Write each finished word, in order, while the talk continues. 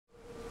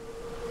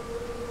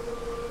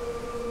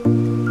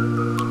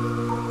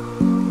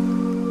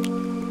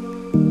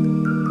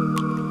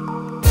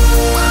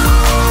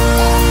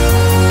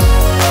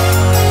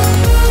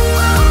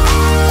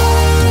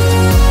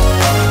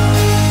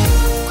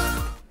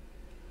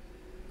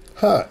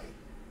Hi,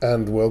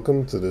 and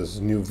welcome to this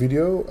new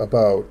video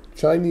about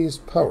Chinese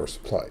power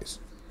supplies.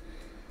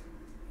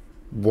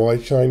 Why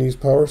Chinese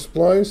power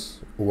supplies?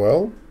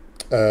 Well,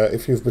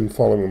 if you've been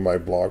following my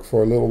blog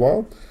for a little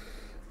while,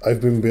 I've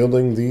been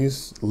building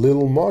these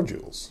little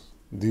modules.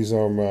 These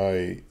are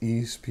my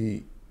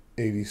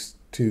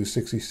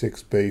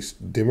ESP8266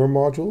 based dimmer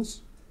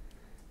modules,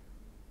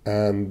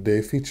 and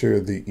they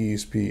feature the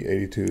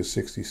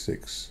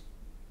ESP8266.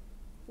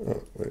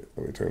 Oh, wait,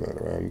 let me turn that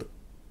around.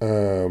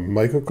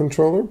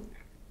 Microcontroller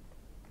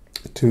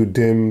to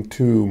dim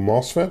two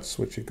MOSFETs,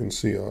 which you can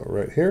see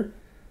right here,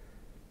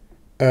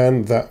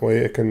 and that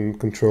way I can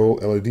control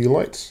LED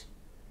lights.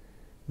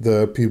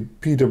 The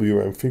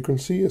PWM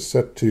frequency is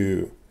set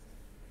to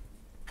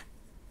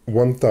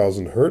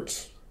 1000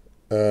 Hertz,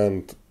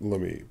 and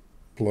let me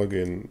plug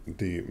in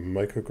the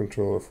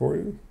microcontroller for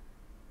you,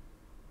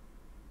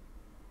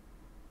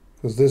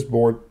 because this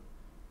board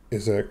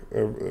is a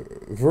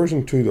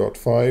version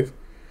 2.5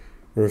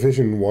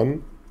 revision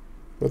 1,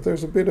 but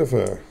there's a bit of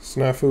a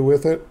snafu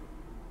with it.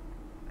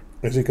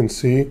 As you can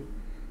see,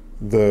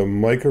 the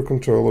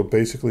microcontroller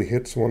basically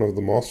hits one of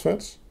the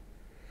MOSFETs.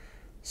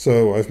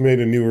 So I've made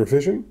a new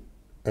revision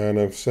and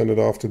I've sent it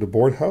off to the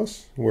board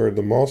house where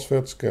the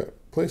MOSFETs get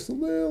placed a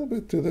little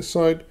bit to this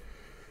side,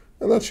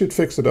 and that should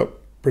fix it up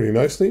pretty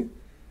nicely.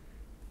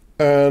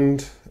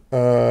 And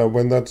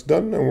when that's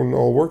done and when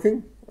all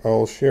working,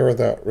 I'll share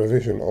that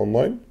revision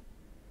online,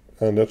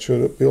 and that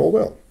should be all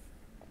well.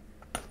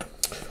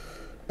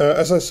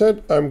 As I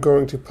said, I'm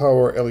going to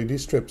power LED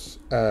strips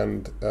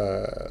and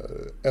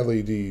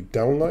LED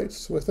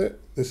downlights with it.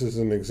 This is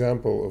an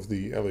example of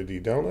the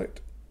LED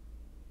downlight.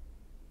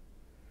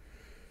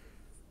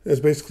 It's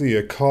basically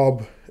a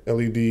cob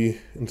LED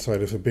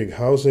inside of a big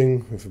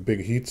housing with a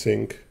big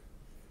heatsink,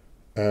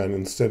 and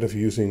instead of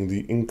using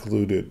the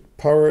included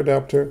power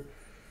adapter,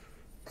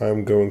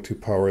 I'm going to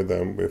power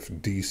them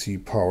with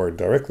DC power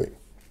directly.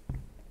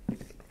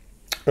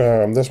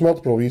 There's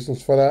multiple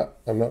reasons for that.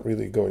 I'm not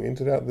really going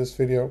into that in this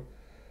video.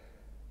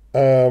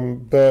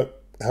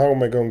 But how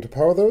am I going to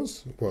power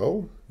those?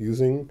 Well,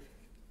 using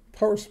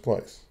power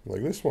supplies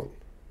like this one.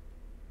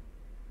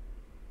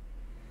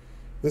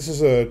 This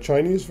is a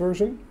Chinese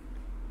version,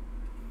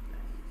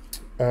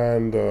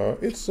 and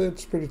it's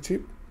pretty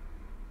cheap.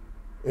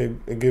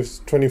 It gives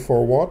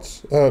 24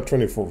 volts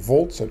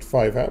at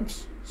 5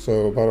 amps,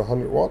 so about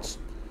 100 watts.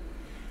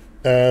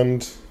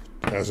 And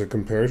as a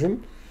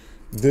comparison,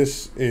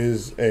 this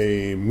is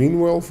a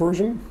Meanwell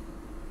version.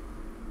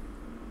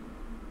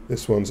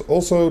 This one's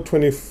also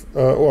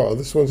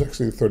this one's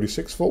actually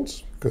 36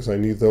 volts because I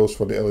need those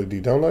for the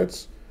LED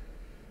downlights.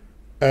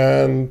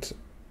 And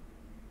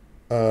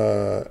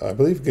I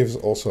believe it gives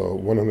also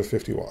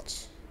 150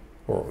 watts.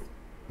 Or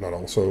not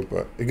also,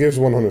 but it gives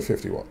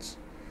 150 watts.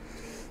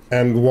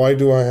 And why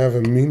do I have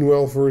a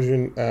Meanwell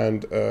version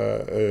and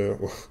a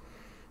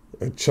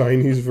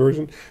Chinese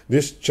version?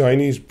 This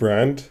Chinese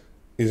brand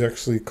is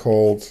actually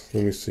called,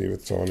 let me see if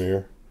it's on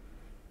here.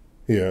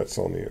 Yeah, it's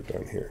on here,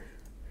 down here.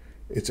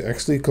 It's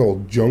actually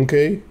called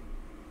Junkei.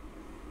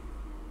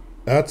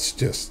 That's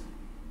just,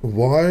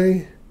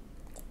 why?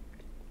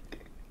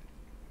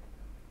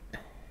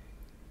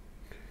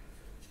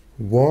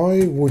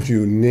 Why would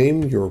you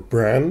name your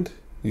brand,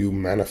 you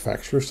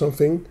manufacture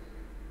something,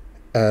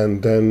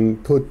 and then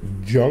put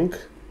junk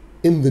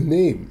in the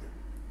name?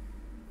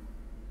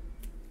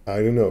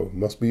 I don't know,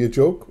 must be a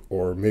joke,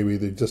 or maybe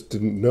they just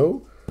didn't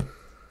know.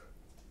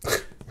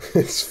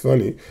 It's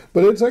funny,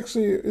 but it's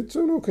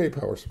an okay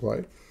power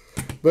supply.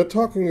 But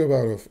talking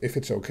about if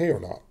it's okay or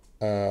not,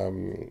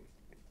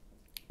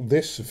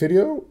 this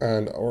video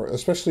or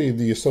especially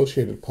the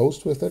associated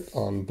post with it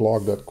on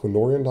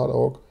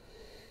blog.quinorian.org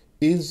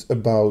is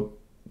about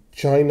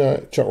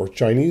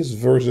Chinese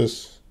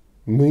versus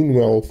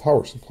Meanwell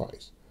power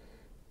supplies.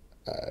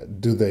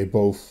 Do they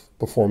both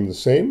perform the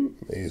same?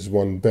 Is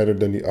one better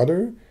than the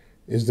other?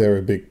 Is there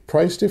a big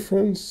price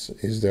difference?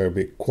 Is there a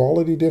big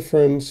quality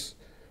difference?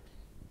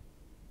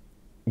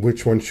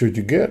 Which one should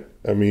you get?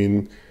 I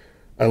mean,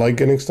 I like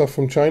getting stuff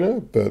from China,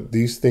 but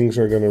these things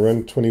are going to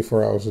run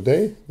 24 hours a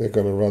day. They're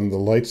going to run the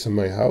lights in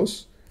my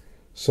house.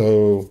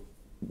 So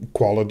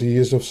quality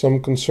is of some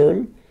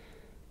concern.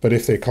 But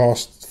if they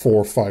cost 4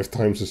 or 5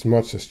 times as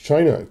much as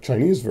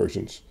Chinese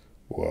versions,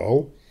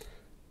 well,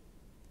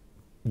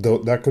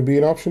 that could be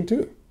an option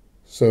too.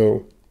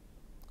 So,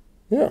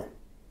 yeah.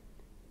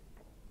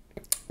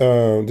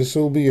 This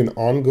will be an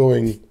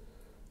ongoing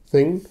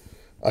thing.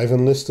 I've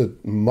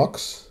enlisted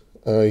Mux.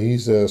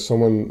 He's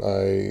someone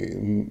I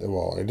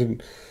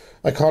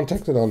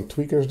contacted on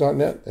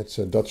tweakers.net. It's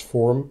a Dutch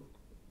forum,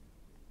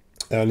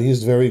 and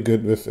he's very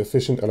good with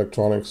efficient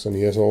electronics, and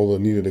he has all the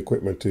needed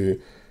equipment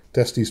to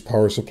test these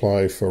power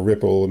supply for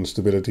ripple and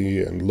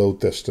stability and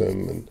load test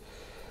them, and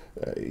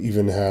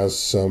even has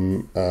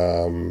some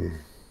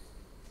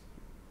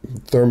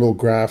thermal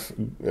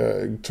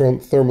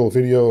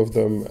video of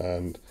them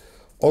and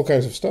all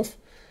kinds of stuff.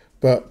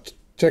 But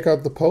check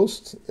out the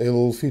post.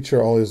 It'll feature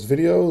all his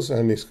videos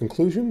and his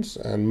conclusions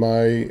and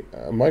my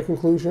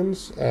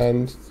conclusions,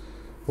 and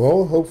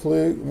Well,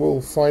 hopefully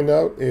we'll find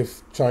out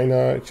if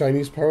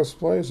Chinese power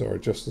supplies are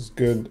just as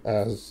good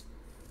as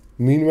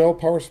meanwhile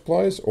power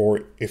supplies,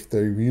 or if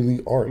they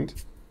really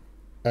aren't,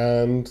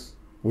 and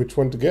which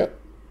one to get.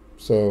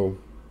 So,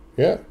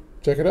 yeah,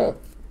 check it out.